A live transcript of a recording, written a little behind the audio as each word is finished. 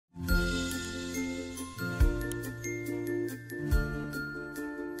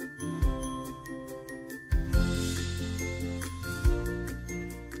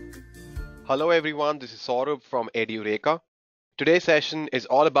Hello everyone, this is Saurabh from Edureka. Today's session is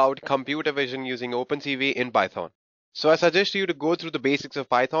all about computer vision using OpenCV in Python. So I suggest you to go through the basics of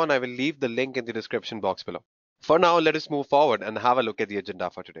Python. I will leave the link in the description box below. For now, let us move forward and have a look at the agenda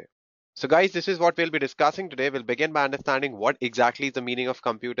for today. So guys, this is what we'll be discussing today. We'll begin by understanding what exactly is the meaning of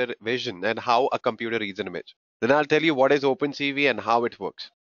computer vision and how a computer reads an image. Then I'll tell you what is OpenCV and how it works.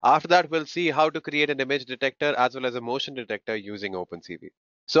 After that, we'll see how to create an image detector as well as a motion detector using OpenCV.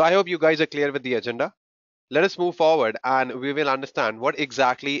 So I hope you guys are clear with the agenda. Let us move forward and we will understand what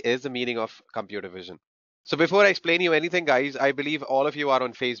exactly is the meaning of computer vision. So before I explain you anything, guys, I believe all of you are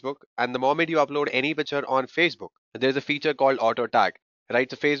on Facebook, and the moment you upload any picture on Facebook, there's a feature called auto tag, right?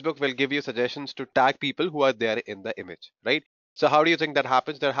 So Facebook will give you suggestions to tag people who are there in the image, right? So how do you think that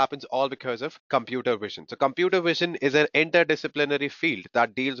happens? That happens all because of computer vision. So computer vision is an interdisciplinary field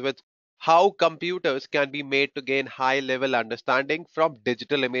that deals with how computers can be made to gain high level understanding from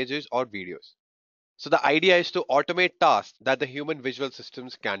digital images or videos. So the idea is to automate tasks that the human visual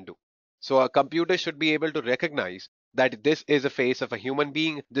systems can do. So a computer should be able to recognize that this is a face of a human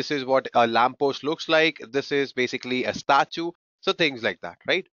being, this is what a lamppost looks like, this is basically a statue, so things like that,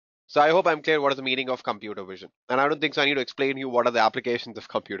 right? So I hope I'm clear what is the meaning of computer vision. And I don't think so I need to explain to you what are the applications of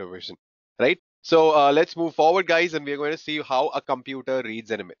computer vision, right? So let's move forward, guys, and we're going to see how a computer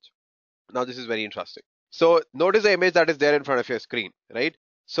reads an image. Now this is very interesting. So notice the image that is there in front of your screen, right?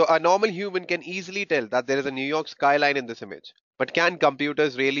 So a normal human can easily tell that there is a New York skyline in this image. But can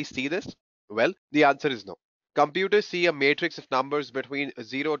computers really see this? Well, the answer is no. Computers see a matrix of numbers between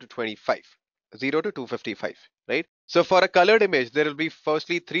 0 to 25, 0 to 255, right? So for a colored image, there will be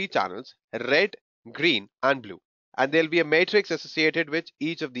firstly three channels, red, green, and blue. And there'll be a matrix associated with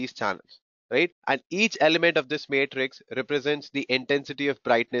each of these channels, right? And each element of this matrix represents the intensity of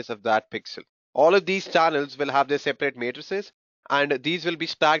brightness of that pixel. All of these channels will have their separate matrices, and these will be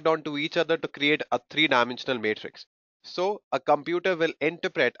stacked onto each other to create a three-dimensional matrix. So a computer will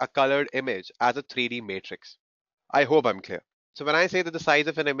interpret a colored image as a 3D matrix. I hope I'm clear. So when I say that the size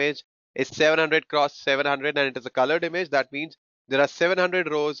of an image is 700 cross 700 and it is a colored image, that means there are 700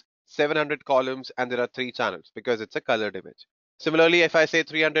 rows, 700 columns, and there are three channels because it's a colored image. Similarly, if I say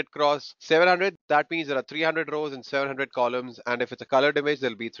 300 cross 700, that means there are 300 rows and 700 columns, and if it's a colored image,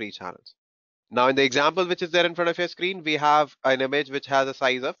 there'll be three channels. Now in the example which is there in front of your screen, we have an image which has a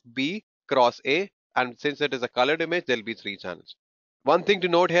size of B cross A, and since it is a colored image, there'll be three channels. One thing to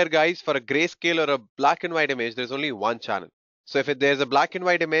note here, guys, for a grayscale or a black and white image, there's only one channel. So if there's a black and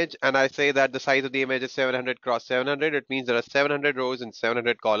white image and I say that the size of the image is 700 cross 700, it means there are 700 rows and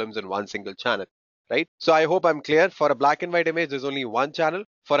 700 columns in one single channel, right? So I hope I'm clear. For a black and white image, there's only one channel.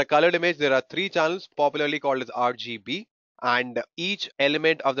 For a colored image, there are three channels, popularly called as RGB. And each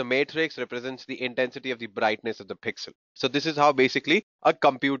element of the matrix represents the intensity of the brightness of the pixel. So this is how basically a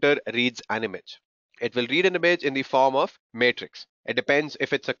computer reads an image. It will read an image in the form of matrix. It depends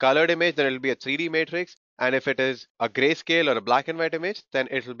if it's a colored image, then it'll be a 3D matrix. And if it is a grayscale or a black and white image, then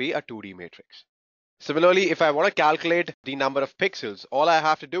it'll be a 2D matrix. Similarly, if I want to calculate the number of pixels, all I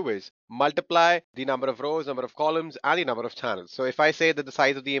have to do is multiply the number of rows, number of columns, and the number of channels. So if I say that the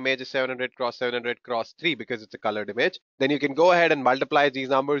size of the image is 700 cross 700 cross 3 because it's a colored image, then you can go ahead and multiply these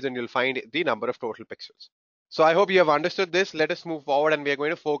numbers and you'll find the number of total pixels. So I hope you have understood this. Let us move forward and we are going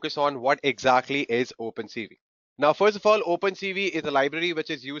to focus on what exactly is OpenCV. Now, first of all, OpenCV is a library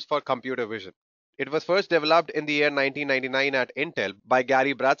which is used for computer vision. It was first developed in the year 1999 at Intel by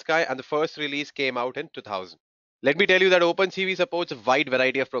Gary Bradsky, and the first release came out in 2000. Let me tell you that OpenCV supports a wide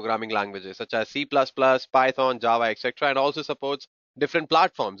variety of programming languages such as C++, Python, Java, etc., and also supports different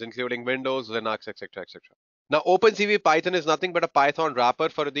platforms including Windows, Linux, etc., etc. Now, OpenCV Python is nothing but a Python wrapper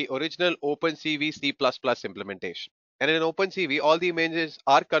for the original OpenCV C++ implementation. And in OpenCV, all the images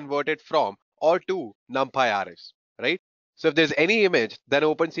are converted from or to NumPy arrays, right? So if there's any image, then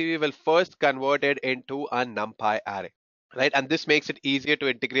OpenCV will first convert it into a NumPy array, right? And this makes it easier to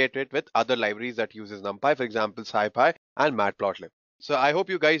integrate it with other libraries that uses NumPy, for example, SciPy and Matplotlib. So I hope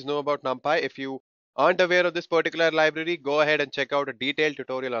you guys know about NumPy. If you aren't aware of this particular library, go ahead and check out a detailed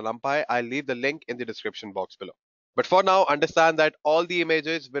tutorial on NumPy. I'll leave the link in the description box below. But for now, understand that all the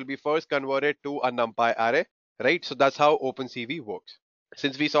images will be first converted to a NumPy array, right? So that's how OpenCV works.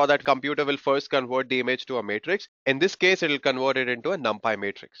 Since we saw that computer will first convert the image to a matrix, in this case, it will convert it into a NumPy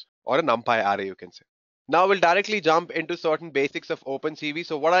matrix or a NumPy array, you can say. Now we'll directly jump into certain basics of OpenCV.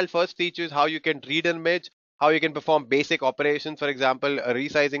 So what I'll first teach you is how you can read an image, how you can perform basic operations, for example,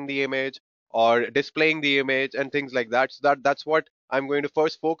 resizing the image or displaying the image and things like that. So that's what I'm going to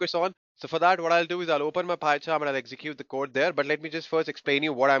first focus on. So for that, what I'll do is I'll open my PyCharm and I'll execute the code there. But let me just first explain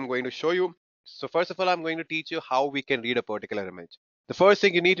you what I'm going to show you. So first of all, I'm going to teach you how we can read a particular image. The first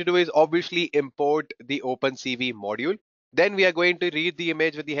thing you need to do is obviously import the OpenCV module. Then we are going to read the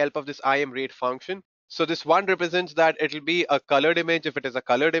image with the help of this IMRead function. So this one represents that it will be a colored image if it is a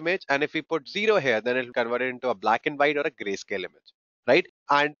colored image, and if we put 0 here, then it will convert it into a black and white or a grayscale image, right?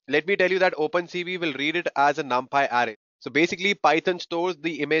 And let me tell you that OpenCV will read it as a NumPy array. So basically Python stores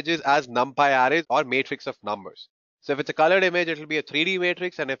the images as NumPy arrays or matrix of numbers. So if it's a colored image, it will be a 3D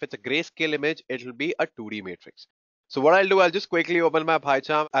matrix, and if it's a grayscale image, it will be a 2D matrix. So what I'll do, I'll just quickly open my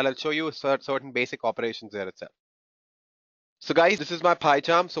PyCharm and I'll show you certain basic operations there itself. So guys, this is my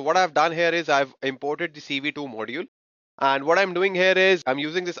PyCharm. So what I've done here is I've imported the CV2 module. And what I'm doing here is I'm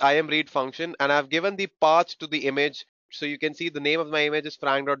using this IMRead function, and I've given the path to the image. So you can see the name of my image is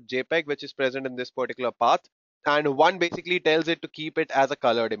frank.jpg, which is present in this particular path. And one basically tells it to keep it as a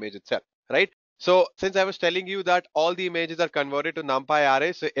colored image itself, right? So since I was telling you that all the images are converted to NumPy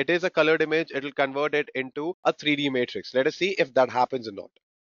array, so it is a colored image, it will convert it into a 3D matrix. Let us see if that happens or not.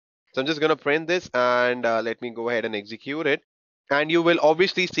 So I'm just going to print this, and let me go ahead and execute it. And you will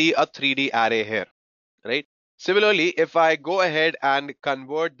obviously see a 3D array here, right? Similarly, if I go ahead and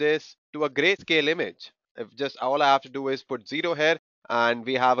convert this to a grayscale image, if just all I have to do is put 0 here, and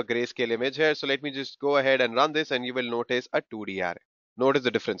we have a grayscale image here. So let me just go ahead and run this, and you will notice a 2D array. Notice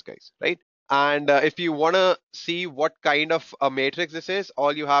the difference, guys, right? And if you want to see what kind of a matrix this is,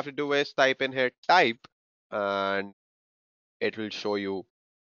 all you have to do is type in here type, and it will show you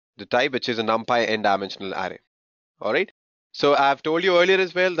the type, which is a NumPy n-dimensional array. All right. So I've told you earlier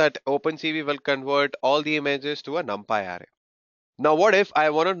as well that OpenCV will convert all the images to a NumPy array. Now, what if I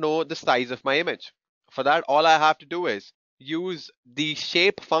want to know the size of my image? For that, all I have to do is use the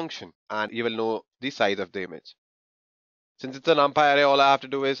shape function, and you will know the size of the image. Since it's a NumPy array, all I have to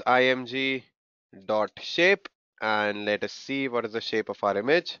do is img.shape, and let us see what is the shape of our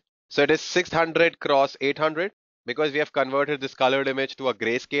image. So it is 600 cross 800. Because we have converted this colored image to a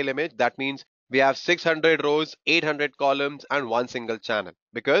grayscale image, that means we have 600 rows, 800 columns, and one single channel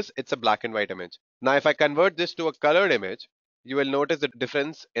because it's a black and white image. Now, if I convert this to a colored image, you will notice the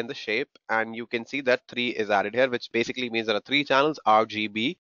difference in the shape, and you can see that 3 is added here, which basically means there are 3 channels,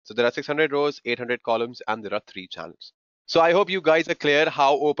 RGB. So there are 600 rows, 800 columns, and there are 3 channels. So I hope you guys are clear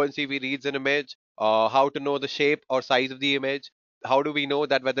how OpenCV reads an image, how to know the shape or size of the image. How do we know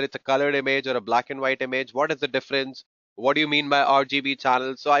that whether it's a colored image or a black and white image? What is the difference? What do you mean by RGB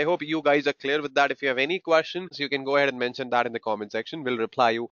channels? So I hope you guys are clear with that. If you have any questions, you can go ahead and mention that in the comment section. We'll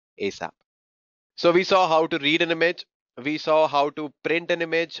reply you ASAP. So we saw how to read an image. We saw how to print an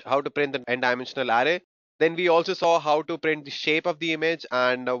image, how to print an n-dimensional array. Then we also saw how to print the shape of the image,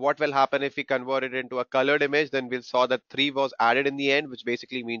 and what will happen if we convert it into a colored image. Then we saw that 3 was added in the end, which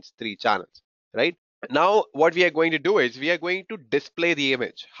basically means 3 channels, right? Now, what we are going to do is we are going to display the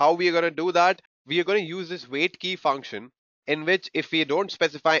image. How we are going to do that? We are going to use this wait key function, in which if we don't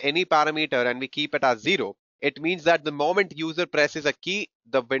specify any parameter and we keep it as 0, it means that the moment user presses a key,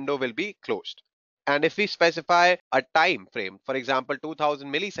 the window will be closed. And if we specify a time frame, for example,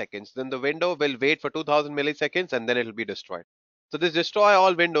 2000 milliseconds, then the window will wait for 2000 milliseconds and then it will be destroyed. So this destroy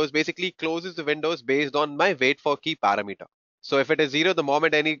all windows basically closes the windows based on my wait for key parameter. So if it is 0, the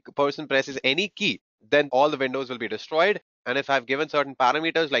moment any person presses any key, then all the windows will be destroyed. And if I've given certain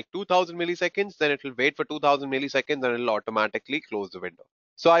parameters like 2000 milliseconds, then it will wait for 2000 milliseconds and it will automatically close the window.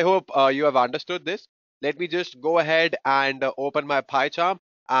 So I hope you have understood this. Let me just go ahead and open my PyCharm,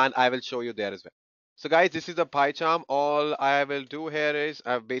 and I will show you there as well. So guys, this is a PyCharm. All I will do here is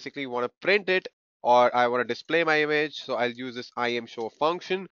I basically want to print it, or I want to display my image. So I'll use this imShow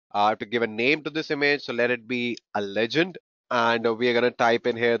function. I have to give a name to this image. So let it be a legend. And we are going to type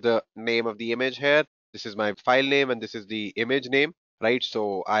in here the name of the image here. This is my file name and this is the image name, right?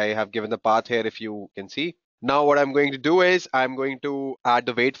 So I have given the path here, if you can see. Now what I'm going to do is I'm going to add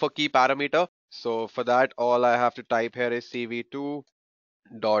the wait for key parameter. So for that, all I have to type here is cv2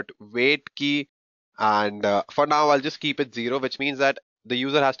 dot wait key, and for now I'll just keep it 0, which means that the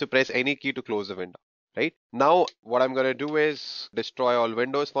user has to press any key to close the window. Right now, what I'm going to do is destroy all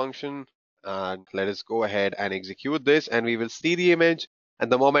windows function, and let us go ahead and execute this, and we will see the image,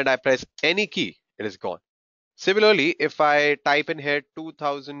 and the moment I press any key, it is gone. Similarly, if I type in here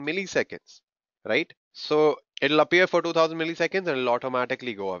 2000 milliseconds, right, so it'll appear for 2000 milliseconds and it'll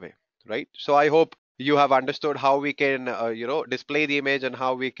automatically go away, right? So I hope you have understood how we can display the image and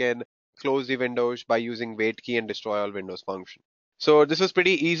how we can close the windows by using wait key and destroy all windows function. So this is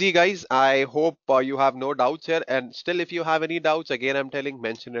pretty easy, guys. I hope you have no doubts here, and still if you have any doubts, again I'm telling,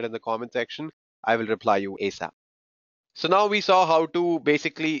 mention it in the comment section. I will reply you ASAP. So now we saw how to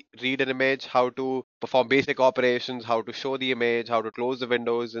basically read an image, how to perform basic operations, how to show the image, how to close the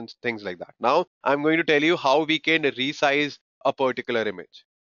windows and things like that. Now I'm going to tell you how we can resize a particular image.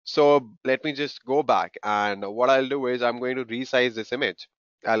 So let me just go back, and what I'll do is I'm going to resize this image.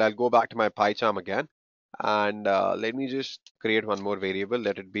 I'll go back to my PyCharm again, and let me just create one more variable.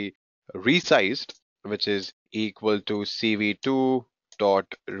 Let it be resized, which is equal to cv2 dot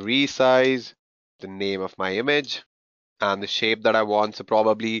resize, the name of my image and the shape that I want. So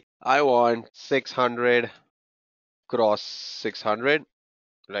probably I want 600 cross 600,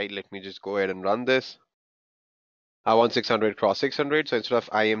 right? Let me just go ahead and run this. I want 600 cross 600. So instead of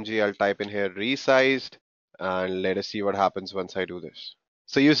img, I'll type in here resized, and let us see what happens once I do this.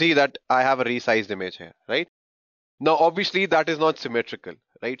 So you see that I have a resized image here, right? Now, obviously, that is not symmetrical,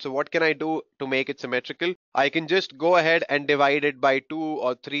 right? So what can I do to make it symmetrical? I can just go ahead and divide it by 2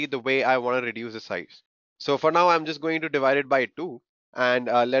 or 3 the way I want to reduce the size. So for now, I'm just going to divide it by 2, and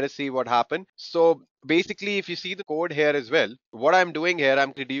let us see what happens. So basically, if you see the code here as well, what I'm doing here,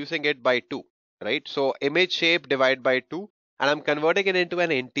 I'm reducing it by 2, right? So image shape divide by 2, and I'm converting it into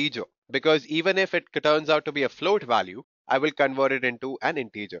an integer, because even if it turns out to be a float value, I will convert it into an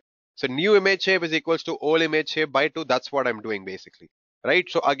integer. So new image shape is equals to old image shape by 2. That's what I'm doing basically, right?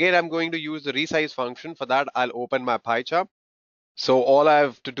 So again, I'm going to use the resize function. For that, I'll open my PyCharm. So all I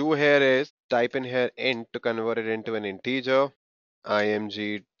have to do here is type in here int to convert it into an integer.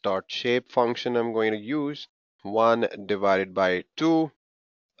 img.shape function I'm going to use 1 divided by 2.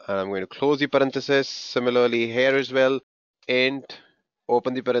 And I'm going to close the parenthesis. Similarly here as well, int,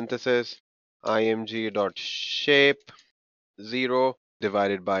 open the parenthesis, img.shape 0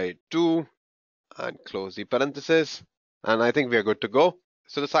 divided by 2, and close the parenthesis, and I think we are good to go.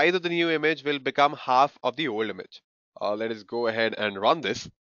 So the size of the new image will become half of the old image. Let us go ahead and run this.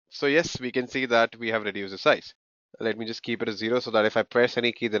 So yes, we can see that we have reduced the size. Let me just keep it as 0 so that if I press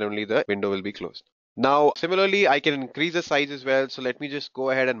any key, then only the window will be closed. Now, similarly, I can increase the size as well. So let me just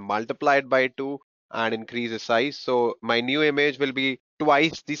go ahead and multiply it by 2 and increase the size. So my new image will be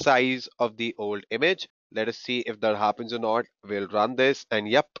twice the size of the old image. Let us see if that happens or not. We'll run this, and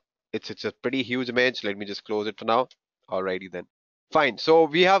yep, it's a pretty huge image. Let me just close it for now. Alrighty then. Fine. So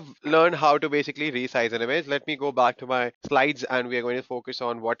we have learned how to basically resize an image. Let me go back to my slides, and we are going to focus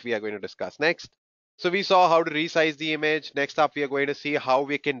on what we are going to discuss next. So we saw how to resize the image. Next up, we are going to see how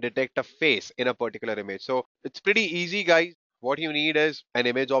we can detect a face in a particular image. So it's pretty easy, guys. What you need is an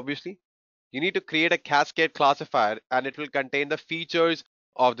image, obviously. You need to create a cascade classifier, and it will contain the features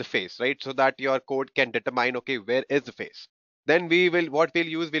of the face, right? So that your code can determine, okay, where is the face? Then we'll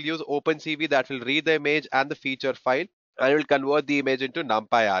use OpenCV that will read the image and the feature file, and it will convert the image into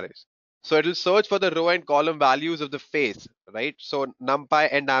NumPy arrays. So it will search for the row and column values of the face, right? So NumPy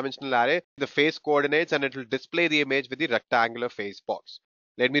n-dimensional array, the face coordinates, and it will display the image with the rectangular face box.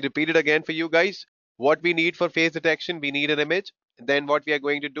 Let me repeat it again for you guys. What we need for face detection, we need an image. Then what we are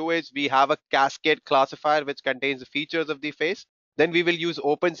going to do is we have a cascade classifier which contains the features of the face. Then we will use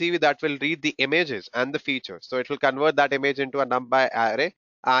OpenCV that will read the images and the features. So it will convert that image into a NumPy array,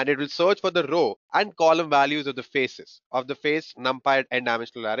 and it will search for the row and column values of the faces of the face NumPy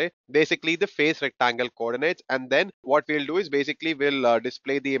n-dimensional array, basically the face rectangle coordinates. And then what we'll do is basically we'll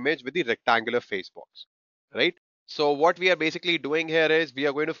display the image with the rectangular face box, right? So what we are basically doing here is we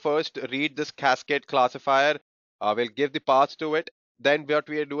are going to first read this cascade classifier. We'll give the paths to it. Then what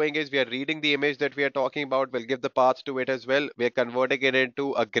we are doing is we are reading the image that we are talking about. We'll give the paths to it as well. We are converting it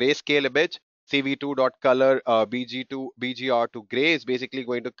into a grayscale image. cv2.color bg to gray is basically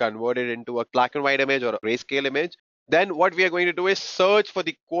going to convert it into a black and white image or a grayscale image. Then what we are going to do is search for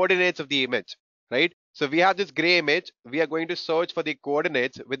the coordinates of the image, right? So we have this gray image. We are going to search for the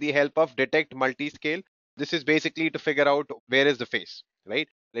coordinates with the help of detect multiscale. This is basically to figure out where is the face, right?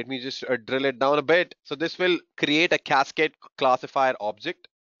 Let me just drill it down a bit. So this will create a cascade classifier object,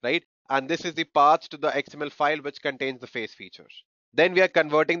 right? And this is the path to the XML file which contains the face features. Then we are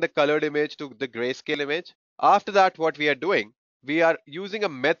converting the colored image to the grayscale image. After that, what we are doing, we are using a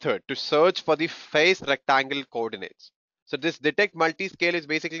method to search for the face rectangle coordinates. So this detect multiscale is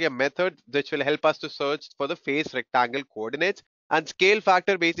basically a method which will help us to search for the face rectangle coordinates. And scale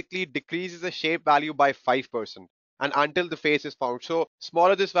factor basically decreases the shape value by 5%, and until the face is found. So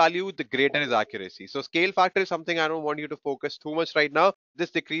smaller this value, the greater is accuracy. So scale factor is something I don't want you to focus too much right now.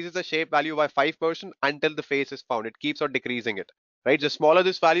 This decreases the shape value by 5% until the face is found. It keeps on decreasing it, right? The smaller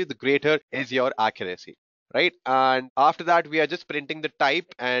this value, the greater is your accuracy, right? And after that, we are just printing the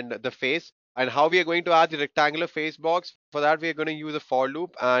type and the face. And how we are going to add the rectangular face box, for that we are going to use a for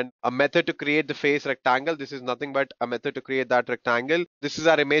loop and a method to create the face rectangle. This is nothing but a method to create that rectangle. This is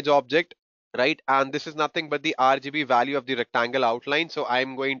our image object, right? And this is nothing but the RGB value of the rectangle outline. So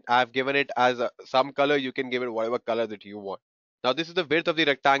I've given it as some color. You can give it whatever color that you want. Now this is the width of the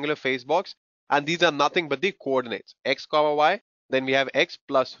rectangular face box, and these are nothing but the coordinates x comma y. Then we have x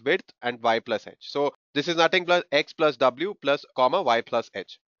plus width and y plus h. So this is nothing plus x plus w plus comma y plus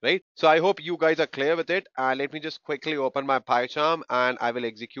h, right? So I hope you guys are clear with it. And let me just quickly open my PyCharm and I will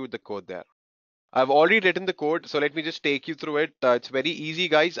execute the code there. I've already written the code, so let me just take you through it. It's very easy,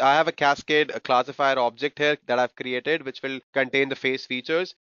 guys. I have a cascade, a classifier object here that I've created, which will contain the face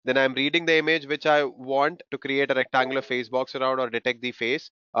features. Then I'm reading the image which I want to create a rectangular face box around or detect the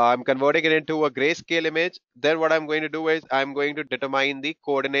face. I'm converting it into a grayscale image. Then what I'm going to do is I'm going to determine the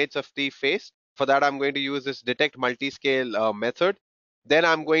coordinates of the face. For that, I'm going to use this detect multiscale method. Then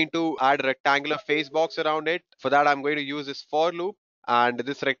I'm going to add a rectangular face box around it. For that, I'm going to use this for loop, and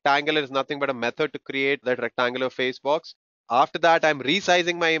this rectangle is nothing but a method to create that rectangular face box. After that, I'm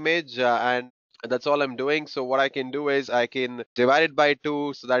resizing my image and that's all I'm doing. So what I can do is I can divide it by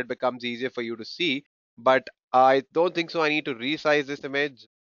 2 so that it becomes easier for you to see, but I don't think so I need to resize this image.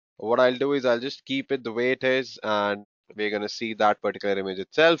 What I'll do is I'll just keep it the way it is and we're gonna see that particular image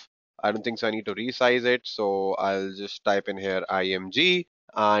itself. I don't think so I need to resize it, so I'll just type in here img,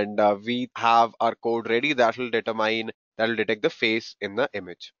 and we have our code ready that will detect the face in the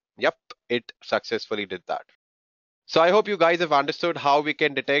image. Yep, it successfully did that. So I hope you guys have understood how we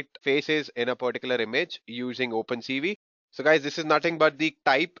can detect faces in a particular image using OpenCV. So guys, this is nothing but the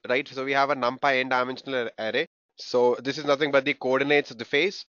type, right? So we have a NumPy n-dimensional array. So this is nothing but the coordinates of the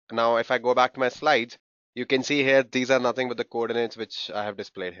face. Now, if I go back to my slides, you can see here, these are nothing but the coordinates which I have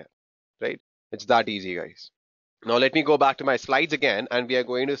displayed here, right? It's that easy, guys. Now let me go back to my slides again, and we are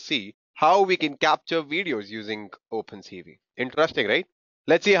going to see how we can capture videos using OpenCV. Interesting, right?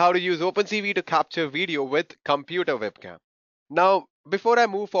 Let's see how to use OpenCV to capture video with computer webcam. Now, before I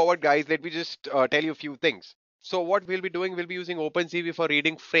move forward, guys, let me just tell you a few things. So what we'll be doing, we'll be using OpenCV for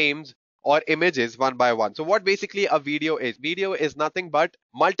reading frames or images one by one. So what basically a video is nothing but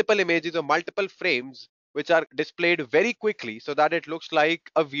multiple images or multiple frames which are displayed very quickly so that it looks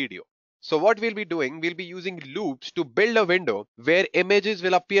like a video. So what we'll be doing, we'll be using loops to build a window where images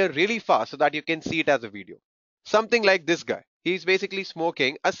will appear really fast so that you can see it as a video. Something like this guy. He's basically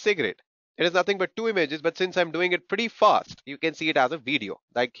smoking a cigarette. It is nothing but 2 images, but since I'm doing it pretty fast, you can see it as a video,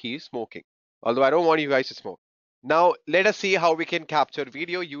 like he's smoking. Although I don't want you guys to smoke. Now, let us see how we can capture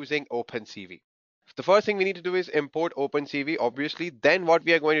video using OpenCV. The first thing we need to do is import OpenCV, obviously. Then what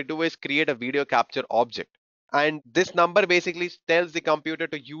we are going to do is create a video capture object. And this number basically tells the computer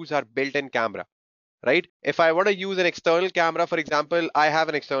to use our built-in camera, right? If I want to use an external camera, for example, I have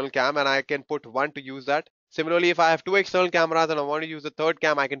an external cam and I can put 1 to use that. Similarly, if I have 2 external cameras and I want to use the third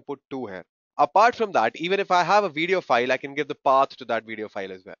cam, I can put 2 here. Apart from that, even if I have a video file, I can give the path to that video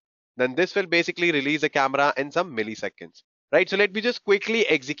file as well. Then this will basically release the camera in some milliseconds, right? So let me just quickly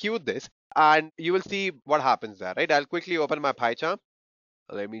execute this and you will see what happens there, right? I'll quickly open my PyCharm.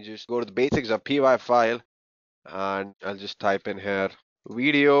 Let me just go to the basics of py file and I'll just type in here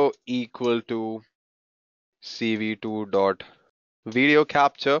video equal to cv2 dot video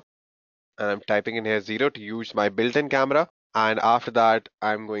capture, and I'm typing in here 0 to use my built-in camera, and after that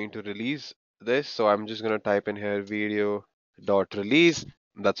I'm going to release this, so I'm just going to type in here video dot release.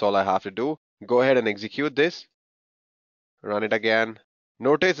 That's all I have to do. Go ahead and execute this, run it again.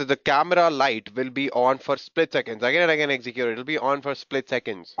 Notice that the camera light will be on for split seconds. Again and again execute it. It'll be on for split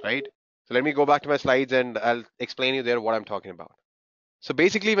seconds, right? So let me go back to my slides and I'll explain you there what I'm talking about. So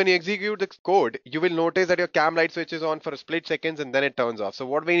basically when you execute the code, you will notice that your cam light switches on for a split seconds and then it turns off. So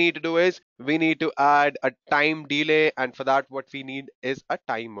what we need to do is we need to add a time delay, and for that what we need is a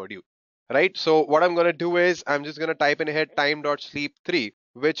time module, right? So what I'm going to do is I'm just going to type in here time.sleep3,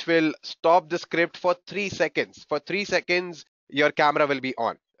 which will stop the script for 3 seconds. For 3 seconds, your camera will be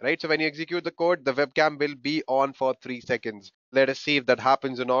on, right? So when you execute the code, the webcam will be on for 3 seconds. Let us see if that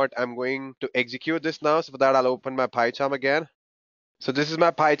happens or not. I'm going to execute this now. So for that, I'll open my PyCharm again. So this is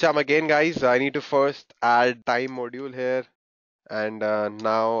my PyCharm again, guys. I need to first add time module here. And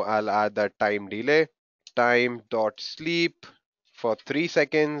now I'll add that time delay. Time.sleep for 3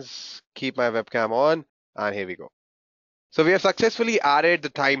 seconds. Keep my webcam on. And here we go. So we have successfully added the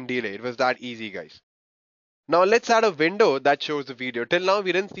time delay. It was that easy, guys. Now let's add a window that shows the video. Till now,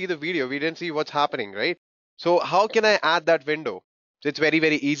 we didn't see the video. We didn't see what's happening, right? So how can I add that window? So it's very,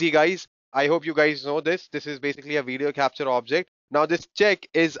 very easy, guys. I hope you guys know this. This is basically a video capture object. Now this check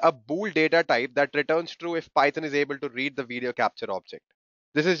is a bool data type that returns true if Python is able to read the video capture object.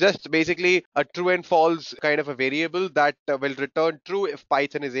 This is just basically a true and false kind of a variable that will return true if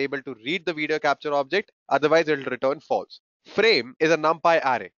Python is able to read the video capture object. Otherwise, it will return false. Frame is a NumPy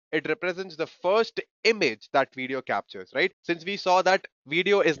array. It represents the first image that video captures, right? Since we saw that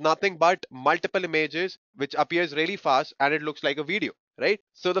video is nothing but multiple images which appears really fast and it looks like a video, right?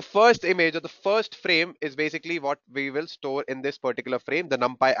 So the first image or the first frame is basically what we will store in this particular frame, the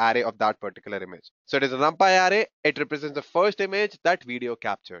numpy array of that particular image. So it is a numpy array. It represents the first image that video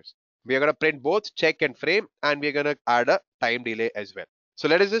captures. We are going to print both check and frame, and we're going to add a time delay as well. So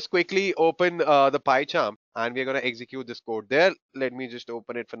let us just quickly open the PyCharm, and we're going to execute this code there. Let me just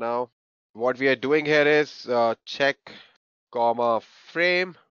open it for now. What we are doing here is check comma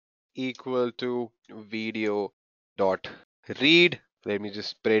frame equal to video dot read. Let me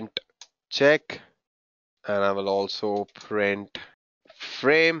just print check, and I will also print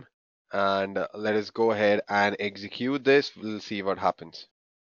frame, and let us go ahead and execute this. We'll see what happens.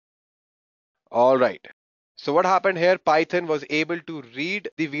 All right. So what happened here, Python was able to read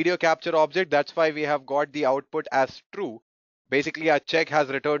the video capture object. That's why we have got the output as true. Basically, our check has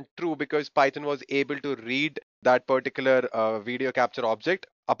returned true because Python was able to read that particular video capture object.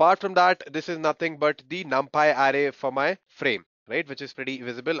 Apart from that, this is nothing but the numpy array for my frame, right? Which is pretty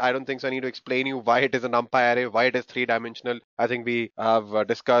visible. I don't think so I need to explain you why it is a numpy array, why it is three-dimensional. I think we have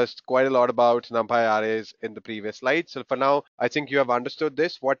discussed quite a lot about numpy arrays in the previous slides. So for now, I think you have understood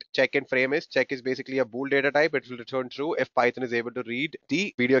this. What check and frame is. Check is basically a bool data type. It will return true if Python is able to read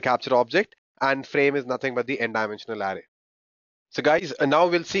the video capture object, and frame is nothing but the n-dimensional array. So guys, now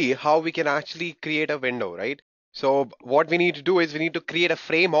we'll see how we can actually create a window, right? So what we need to do is we need to create a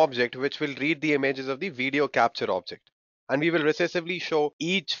frame object which will read the images of the video capture object. And we will recessively show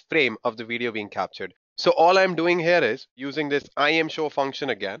each frame of the video being captured. So all I'm doing here is using this IMShow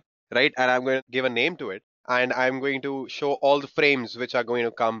function again, right? And I'm going to give a name to it. And I'm going to show all the frames which are going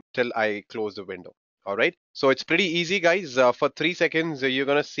to come till I close the window. All right. So it's pretty easy, guys. For 3 seconds, you're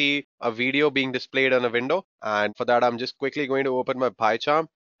going to see a video being displayed on a window. And for that, I'm just quickly going to open my PyCharm.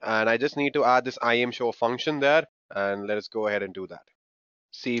 And I just need to add this IMShow function there. And let us go ahead and do that.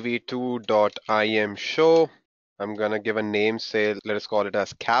 cv2.imshow. I'm going to give a name, say, let us call it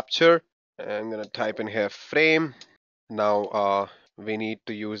as capture. And I'm going to type in here frame. Now we need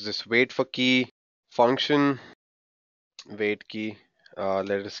to use this wait for key function. Wait key.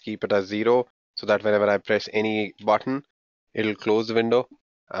 Let us keep it as 0. So that whenever I press any button, it'll close the window.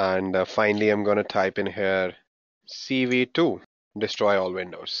 And finally, I'm going to type in here cv2, destroy all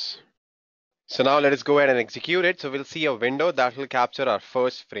windows. So now let us go ahead and execute it. So we'll see a window that will capture our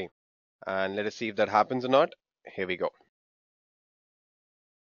first frame. And let us see if that happens or not. Here we go.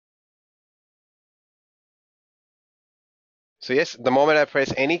 So yes, the moment I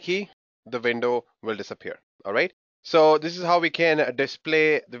press any key, the window will disappear. All right. So this is how we can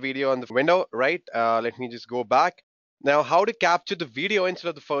display the video on the window, right? Let me just go back. Now, how to capture the video instead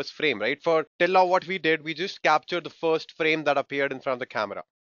of the first frame, right? For till now, what we did, we just captured the first frame that appeared in front of the camera,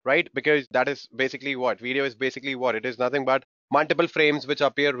 right? Because that is basically what video is basically what it is, nothing but multiple frames which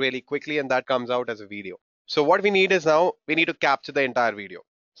appear really quickly, and that comes out as a video. So what we need is now we need to capture the entire video.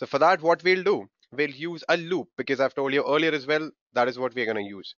 So for that, what we'll do, we'll use a loop, because I've told you earlier as well, that is what we're going to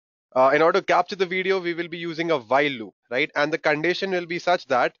use. In order to capture the video, we will be using a while loop, right? And the condition will be such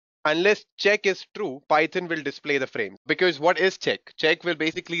that unless check is true, Python will display the frames. Because what is check? Check will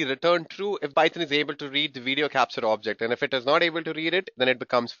basically return true if Python is able to read the video capture object. And if it is not able to read it, then it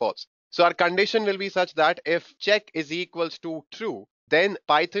becomes false. So our condition will be such that if check is equals to true, then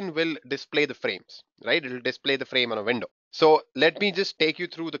Python will display the frames, right? It will display the frame on a window. So let me just take you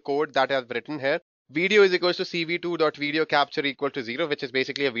through the code that I've written here. Video is equals to cv2.video capture equal to 0, which is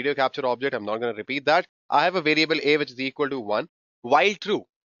basically a video capture object. I'm not going to repeat that. I have a variable a which is equal to 1. While true,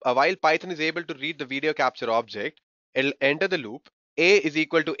 while Python is able to read the video capture object, it'll enter the loop. A is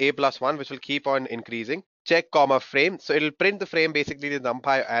equal to a plus 1, which will keep on increasing. Check comma frame. So it'll print the frame, basically the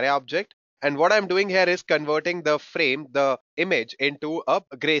numpy array object. And what I'm doing here is converting the frame, the image, into a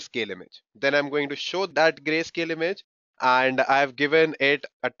grayscale image. Then I'm going to show that grayscale image. And I've given it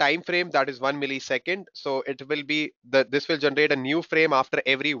a time frame that is 1 millisecond. So it will be this will generate a new frame after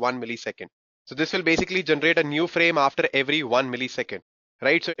every 1 millisecond. So this will basically generate a new frame after every 1 millisecond,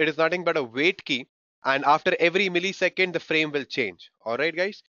 right? So it is nothing but a wait key. And after every millisecond, the frame will change. All right,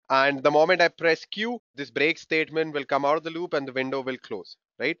 guys. And the moment I press Q, this break statement will come out of the loop and the window will close,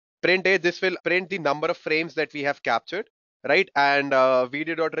 right? Print A, this will print the number of frames that we have captured, right? And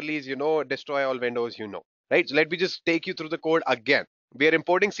video.release, destroy all windows, right? So let me just take you through the code again. We are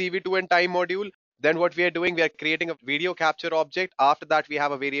importing CV2 and time module. Then what we are doing, we are creating a video capture object. After that, we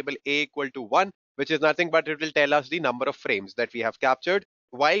have a variable a equal to 1, which is nothing but it will tell us the number of frames that we have captured.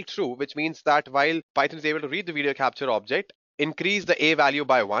 While true, which means that while Python is able to read the video capture object, increase the a value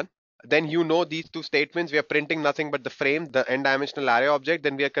by 1. Then these two statements, we are printing nothing but the frame, the n-dimensional array object.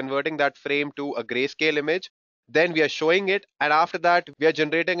 Then we are converting that frame to a grayscale image. Then we are showing it, and after that we are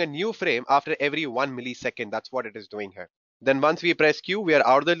generating a new frame after every 1 millisecond. That's what it is doing here. Then once we press Q, we are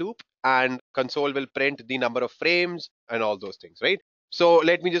out of the loop and console will print the number of frames and all those things, right? So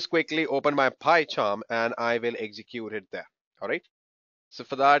let me just quickly open my PyCharm and I will execute it there. All right. So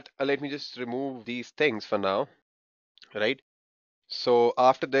for that, let me just remove these things for now, right? So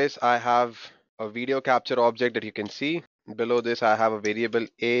after this, I have a video capture object that you can see. Below this, I have a variable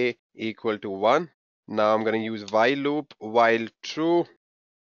a equal to 1. Now I'm going to use while loop, while true,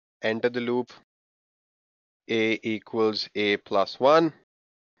 enter the loop, a equals a plus 1.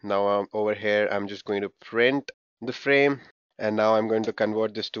 Now I'm over here, I'm just going to print the frame. And now I'm going to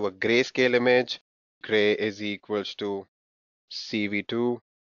convert this to a grayscale image. Gray is equals to cv2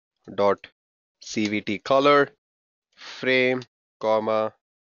 dot cvt color frame, comma.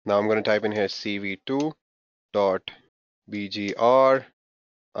 Now I'm going to type in here cv2 dot bgr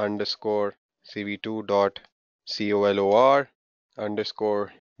underscore cv2 dot color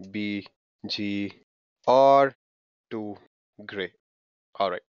underscore bgr to gray. All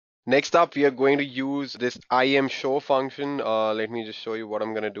right. Next up, we are going to use this 𝐼𝐴𝐻𝐿 function. Let me just show you what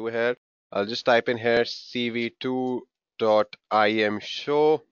I'm going to do here. I'll just type in here cv2 dot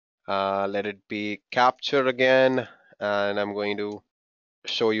𝐼𝐴𝐻𝐿. Let it be capture again, and I'm going to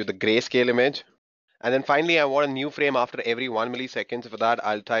show you the grayscale image. And then finally, I want a new frame after every 1 millisecond. So for that,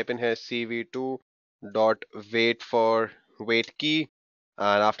 I'll type in here cv2 dot wait for wait key,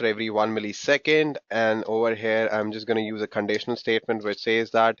 and after every 1 millisecond. And over here, I'm just going to use a conditional statement which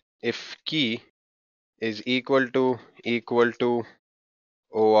says that if key is equal to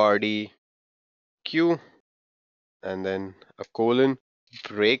ord q, and then a colon,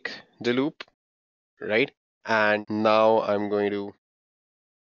 break the loop, right? And now I'm going to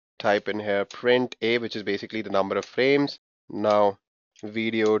type in here print a, which is basically the number of frames. Now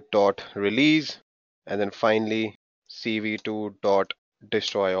video dot release, and then finally cv2 dot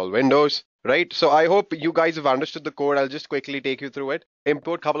destroy all windows, right? So I hope you guys have understood the code. I'll just quickly take you through it.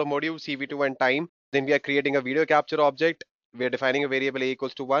 Import couple of modules, cv2 and time. Then we are creating a video capture object. We are defining a variable a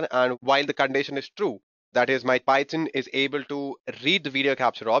equals to 1, and while the condition is true, that is my Python is able to read the video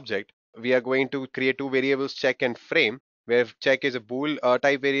capture object, we are going to create two variables, check and frame, where check is a bool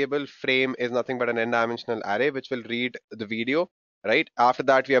type variable, frame is nothing but an n-dimensional array which will read the video, right? After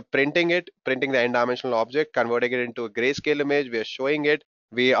that, we are printing the n-dimensional object, converting it into a grayscale image. We are showing it.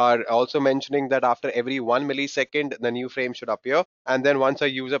 We are also mentioning that after every 1 millisecond, the new frame should appear. And then once a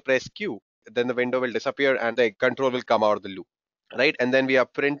user press Q, then the window will disappear and the control will come out of the loop, right? And then we are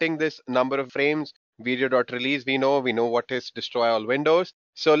printing this number of frames, video.release. We know what is destroy all windows.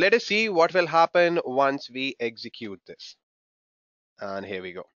 So let us see what will happen once we execute this. And here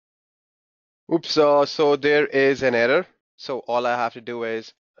we go. Oops, so there is an error. So all I have to do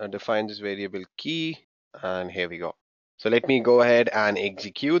is define this variable key, and here we go. So let me go ahead and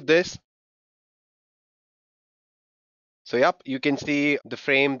execute this. So yep, you can see the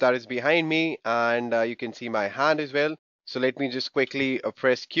frame that is behind me, and you can see my hand as well. So let me just quickly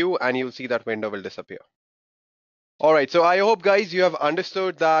press Q, and you'll see that window will disappear. All right, so I hope guys you have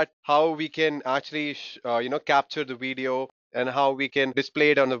understood that how we can actually capture the video and how we can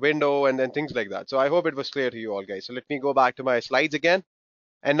display it on the window and then things like that. So I hope it was clear to you all guys. So let me go back to my slides again.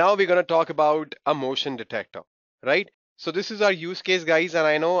 And now we're going to talk about a motion detector, right? So this is our use case guys, and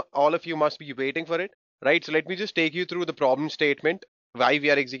I know all of you must be waiting for it, right? So let me just take you through the problem statement, why we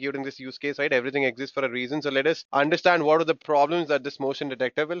are executing this use case, right? Everything exists for a reason. So let us understand what are the problems that this motion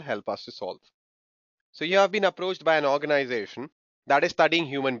detector will help us to solve. So you have been approached by an organization that is studying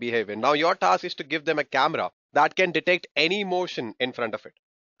human behavior. Now your task is to give them a camera that can detect any motion in front of it.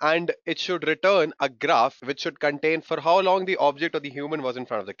 And it should return a graph which should contain for how long the object or the human was in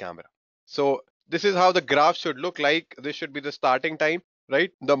front of the camera. So this is how the graph should look like. This should be the starting time,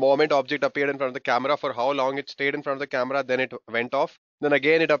 right? The moment object appeared in front of the camera, for how long it stayed in front of the camera, then it went off. Then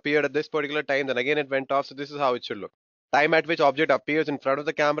again it appeared at this particular time, then again it went off. So this is how it should look. Time at which object appears in front of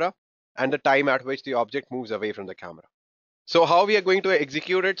the camera, and the time at which the object moves away from the camera. So how we are going to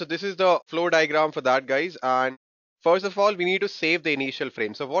execute it? So this is the flow diagram for that guys. And first of all, we need to save the initial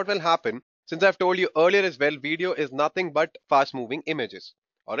frame. So what will happen, since I've told you earlier as well, video is nothing but fast moving images.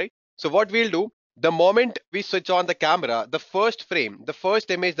 All right. So what we'll do, the moment we switch on the camera, the first frame, the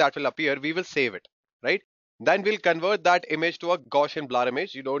first image that will appear, we will save it, right? Then we'll convert that image to a Gaussian blur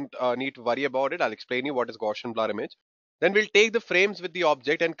image. You don't need to worry about it. I'll explain you what is Gaussian blur image. Then we'll take the frames with the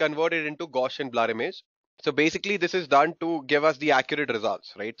object and convert it into Gaussian blur image. So basically this is done to give us the accurate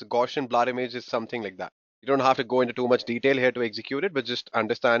results, right? So Gaussian blur image is something like that. You don't have to go into too much detail here to execute it, but just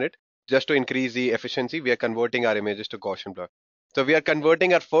understand it. Just to increase the efficiency, we are converting our images to Gaussian blur. So we are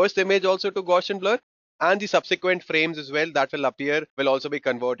converting our first image also to Gaussian blur, and the subsequent frames as well that will appear will also be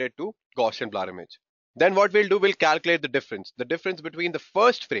converted to Gaussian blur image. Then what we'll do, we'll calculate the difference between the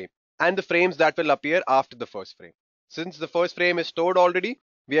first frame and the frames that will appear after the first frame. Since the first frame is stored already,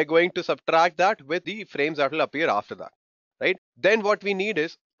 we are going to subtract that with the frames that will appear after that, right? Then what we need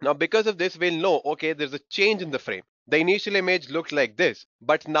is, now because of this, we'll know, okay, there's a change in the frame. The initial image looked like this,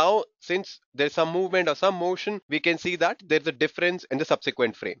 but now since there's some movement or some motion, we can see that there's a difference in the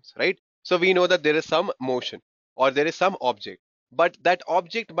subsequent frames, right? So we know that there is some motion or there is some object, but that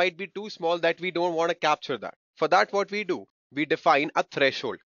object might be too small that we don't want to capture that. For that, what we do, we define a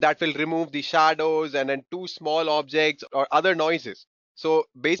threshold that will remove the shadows and then too small objects or other noises. So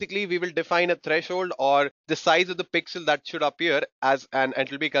basically we will define a threshold or the size of the pixel that should appear as and it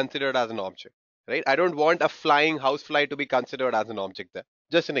will be considered as an object, right? I don't want a flying housefly to be considered as an object there.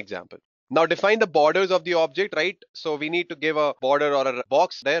 Just an example. Now define the borders of the object, right? So we need to give a border or a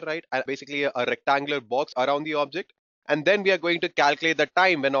box there, right? And basically a rectangular box around the object. And then we are going to calculate the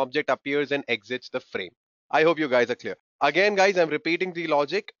time when object appears and exits the frame. I hope you guys are clear. Again, guys, I'm repeating the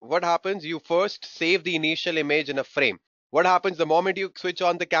logic. What happens? You first save the initial image in a frame. What happens the moment you switch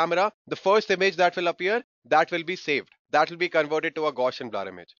on the camera? The first image that will appear, that will be saved. That will be converted to a Gaussian blur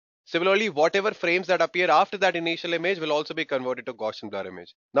image. Similarly, whatever frames that appear after that initial image will also be converted to Gaussian blur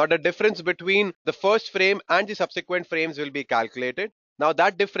image. Now, the difference between the first frame and the subsequent frames will be calculated. Now,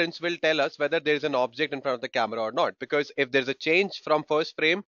 that difference will tell us whether there is an object in front of the camera or not. Because if there's a change from first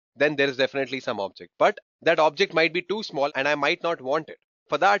frame, then there is definitely some object. But that object might be too small and I might not want it.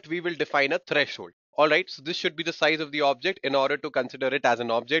 For that, we will define a threshold. Alright, so this should be the size of the object in order to consider it as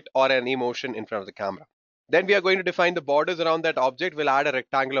an object or an emotion in front of the camera. Then we are going to define the borders around that object. We'll add a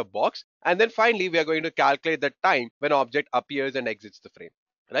rectangular box. And then finally, we are going to calculate the time when object appears and exits the frame.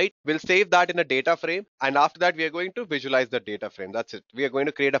 Right? We'll save that in a data frame. And after that, we are going to visualize the data frame. That's it. We are going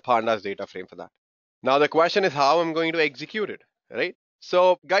to create a pandas data frame for that. Now, the question is how I'm going to execute it, right?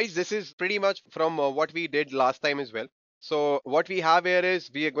 So guys, this is pretty much from what we did last time as well. So what we have here is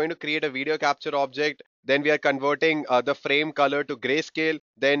we are going to create a video capture object. Then we are converting the frame color to grayscale.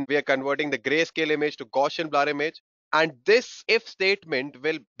 Then we are converting the grayscale image to Gaussian blur image. And this if statement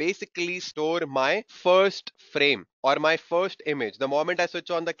will basically store my first frame or my first image. The moment I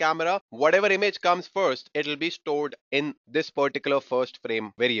switch on the camera, whatever image comes first, it will be stored in this particular first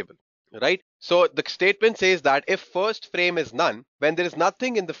frame variable. Right? So the statement says that if first frame is none, when there is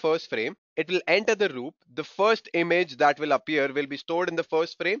nothing in the first frame, it will enter the loop. The first image that will appear will be stored in the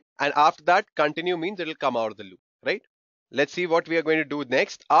first frame. And after that, continue means it will come out of the loop, right? Let's see what we are going to do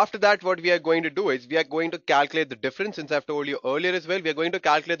next. After that, what we are going to do is we are going to calculate the difference. Since I've told you earlier as well, we are going to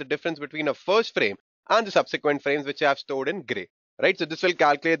calculate the difference between a first frame and the subsequent frames which I have stored in gray, right? So this will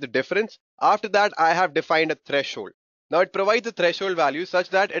calculate the difference. After that, I have defined a threshold. Now it provides a threshold value such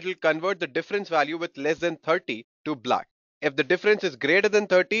that it will convert the difference value with less than 30 to black. If the difference is greater than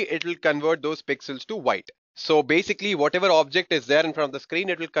 30, it will convert those pixels to white. So basically whatever object is there in front of the screen,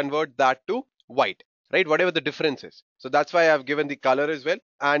 it will convert that to white, right? Whatever the difference is. So that's why I've given the color as well.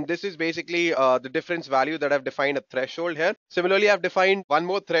 And this is basically the difference value that I've defined a threshold here. Similarly, I've defined one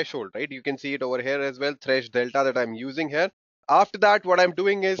more threshold, right? You can see it over here as well, thresh delta that I'm using here. After that, what I'm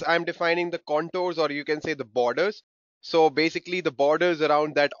doing is I'm defining the contours, or you can say the borders. So basically the borders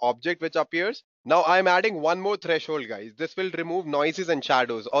around that object which appears. Now I'm adding one more threshold, guys. This will remove noises and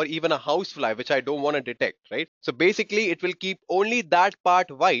shadows or even a housefly, which I don't want to detect, right? So basically it will keep only that part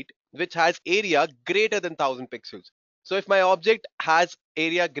white, which has area greater than 1000 pixels. So if my object has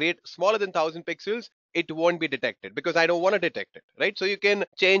area smaller than 1000 pixels, it won't be detected because I don't want to detect it, right? So you can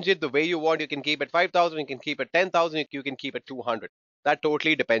change it the way you want. You can keep it 5000, you can keep it 10,000, you can keep it 200. That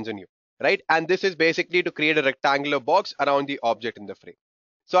totally depends on you. Right? And this is basically to create a rectangular box around the object in the frame.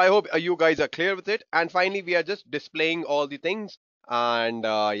 So I hope you guys are clear with it. And finally, we are just displaying all the things. And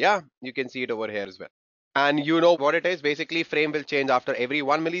yeah, you can see it over here as well. And you know what it is. Basically, frame will change after every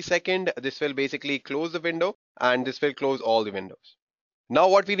 1 millisecond. This will basically close the window and this will close all the windows. Now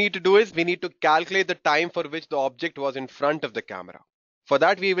what we need to do is we need to calculate the time for which the object was in front of the camera. For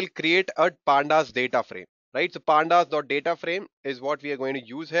that, we will create a pandas data frame. Right? So pandas.data frame is what we are going to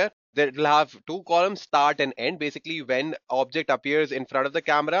use here. It will have two columns, start and end, basically when object appears in front of the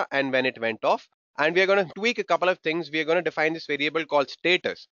camera and when it went off. And we are going to tweak a couple of things. We are going to define this variable called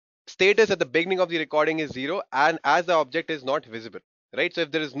status. Status at the beginning of the recording is 0 and as the object is not visible, right? So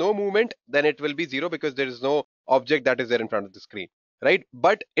if there is no movement, then it will be 0 because there is no object that is there in front of the screen, right?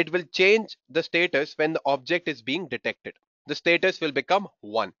 But it will change the status when the object is being detected. The status will become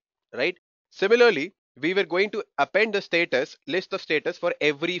 1, right? Similarly, we were going to append the status, list of status for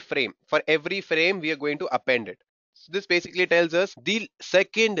every frame. For every frame, we are going to append it. So this basically tells us the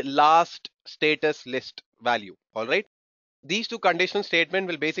second last status list value. All right. These two conditional statements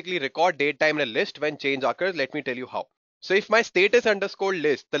will basically record date time in a list when change occurs. Let me tell you how. So if my status underscore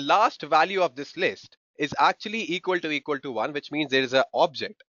list, the last value of this list is actually equal to 1, which means there is an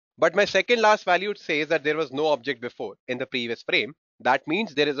object. But my second last value says that there was no object before in the previous frame. That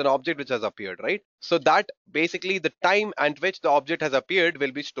means there is an object which has appeared, right? So that basically the time at which the object has appeared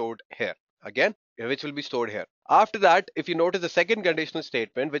will be stored here. Again, which will be stored here. After that, if you notice the second conditional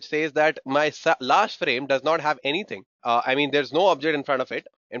statement, which says that my last frame does not have anything. I mean, there's no object in front of it,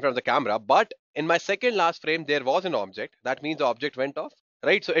 in front of the camera, but in my second last frame, there was an object. That means the object went off,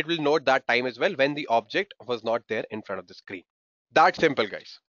 right? So it will note that time as well when the object was not there in front of the screen. That simple,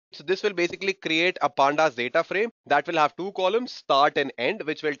 guys. So this will basically create a pandas data frame that will have two columns, start and end,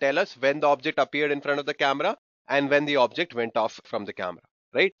 which will tell us when the object appeared in front of the camera and when the object went off from the camera.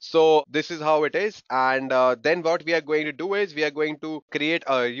 Right, so this is how it is, and then what we are going to do is we are going to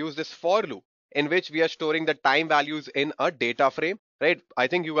use this for loop in which we are storing the time values in a data frame. Right, I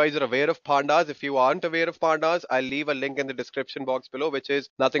think you guys are aware of pandas. If you aren't aware of pandas, I'll leave a link in the description box below, which is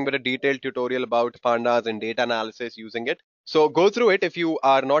nothing but a detailed tutorial about pandas and data analysis using it. So go through it if you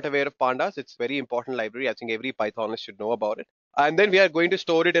are not aware of pandas. It's very important library. I think every Pythonist should know about it. And then we are going to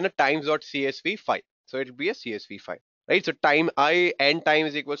store it in a times.csv file. So it'll be a CSV file. Right, so time I end time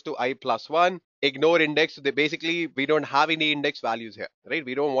is equals to I plus 1. Ignore index. So basically we don't have any index values here, right?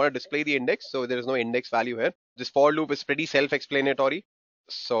 We don't want to display the index, so there is no index value here. This for loop is pretty self-explanatory.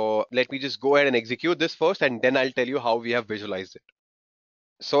 So let me just go ahead and execute this first, and then I'll tell you how we have visualized it.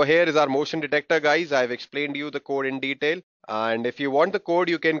 So here is our motion detector, guys. I've explained you the code in detail, and if you want the code,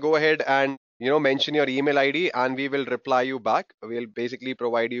 you can go ahead and mention your email ID, and we will reply you back. We'll basically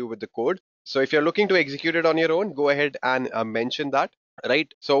provide you with the code. So if you're looking to execute it on your own, go ahead and mention that, right?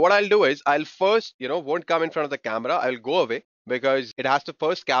 So what I'll do is I'll first, won't come in front of the camera. I'll go away because it has to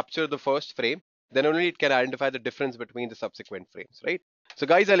first capture the first frame. Then only it can identify the difference between the subsequent frames, right? So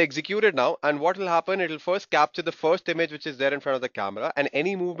guys, I'll execute it now. And what will happen, it'll first capture the first image which is there in front of the camera, and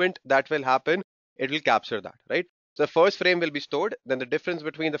any movement that will happen, it will capture that, right? So the first frame will be stored. Then the difference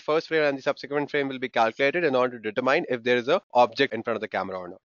between the first frame and the subsequent frame will be calculated in order to determine if there is an object in front of the camera or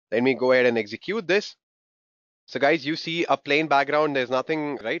not. Let me go ahead and execute this. So guys, you see a plain background, there's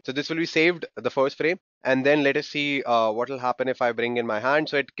nothing, right? So this will be saved, the first frame. And then let us see what will happen if I bring in my hand.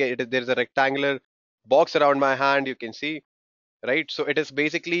 So there's a rectangular box around my hand, you can see, right? So it is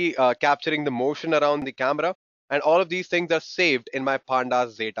basically capturing the motion around the camera. And all of these things are saved in my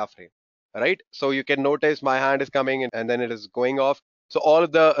pandas data frame, right? So you can notice my hand is coming in and then it is going off. So all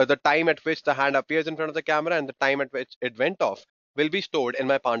of the time at which the hand appears in front of the camera and the time at which it went off will be stored in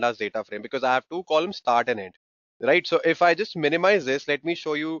my pandas data frame because I have two columns, start and end, right? So if I just minimize this, let me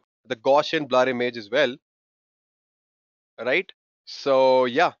show you the Gaussian blur image as well, right? So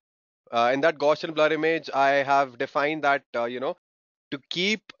yeah, in that Gaussian blur image, I have defined that, to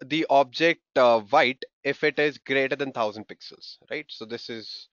keep the object white if it is greater than 1000 pixels, right? So this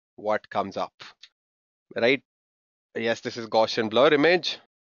is what comes up, right? Yes, this is Gaussian blur image.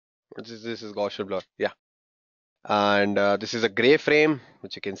 This is Gaussian blur, yeah. And this is a gray frame,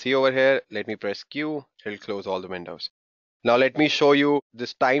 which you can see over here. Let me press Q, it'll close all the windows. Now let me show you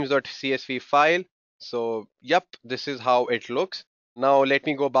this times.csv file. So yep, this is how it looks. Now let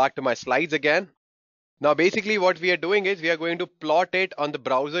me go back to my slides again. Now basically what we are doing is we are going to plot it on the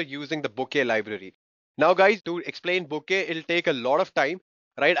browser using the bouquet library. Now guys, to explain bouquet, it'll take a lot of time,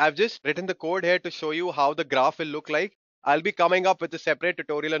 right? I've just written the code here to show you how the graph will look like. I'll be coming up with a separate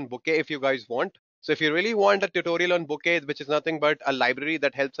tutorial on bouquet if you guys want. So if you really want a tutorial on bouquet, which is nothing but a library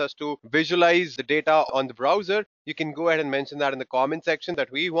that helps us to visualize the data on the browser, you can go ahead and mention that in the comment section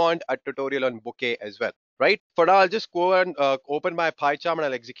that we want a tutorial on bouquet as well, right? For now, I'll just go and open my PyCharm and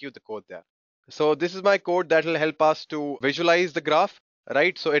I'll execute the code there. So this is my code that will help us to visualize the graph,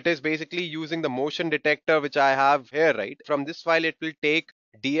 right? So it is basically using the motion detector, which I have here, right? From this file, it will take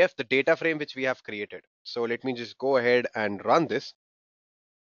DF, the data frame which we have created. So let me just go ahead and run this.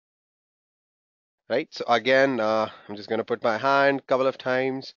 Right, so again, I'm just going to put my hand a couple of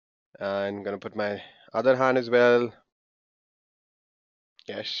times and I'm going to put my other hand as well.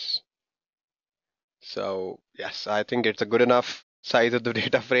 Yes. So yes, I think it's a good enough size of the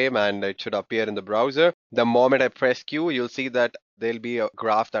data frame and it should appear in the browser. The moment I press Q, you'll see that there'll be a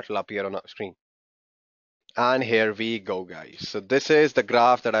graph that will appear on our screen. And here we go, guys. So this is the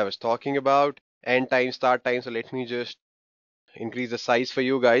graph that I was talking about. End time, start time. So let me just increase the size for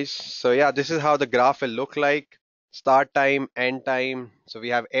you guys. So yeah, this is how the graph will look like. Start time, end time. So we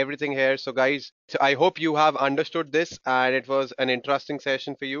have everything here. So guys, so I hope you have understood this and it was an interesting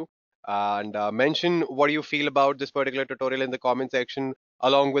session for you. And mention what you feel about this particular tutorial in the comment section.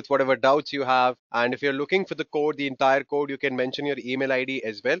 along with whatever doubts you have. And if you're looking for the code, the entire code, you can mention your email ID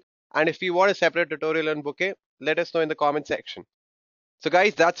as well. And if you want a separate tutorial on Bouquet, let us know in the comment section. So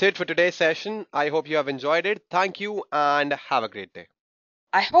guys, that's it for today's session. I hope you have enjoyed it. Thank you and have a great day.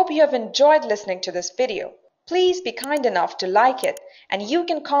 I hope you have enjoyed listening to this video. Please be kind enough to like it, and you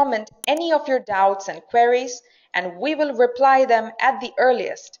can comment any of your doubts and queries, and we will reply them at the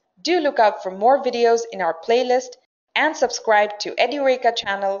earliest. Do look out for more videos in our playlist and subscribe to Edureka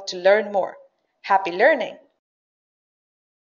channel to learn more. Happy learning!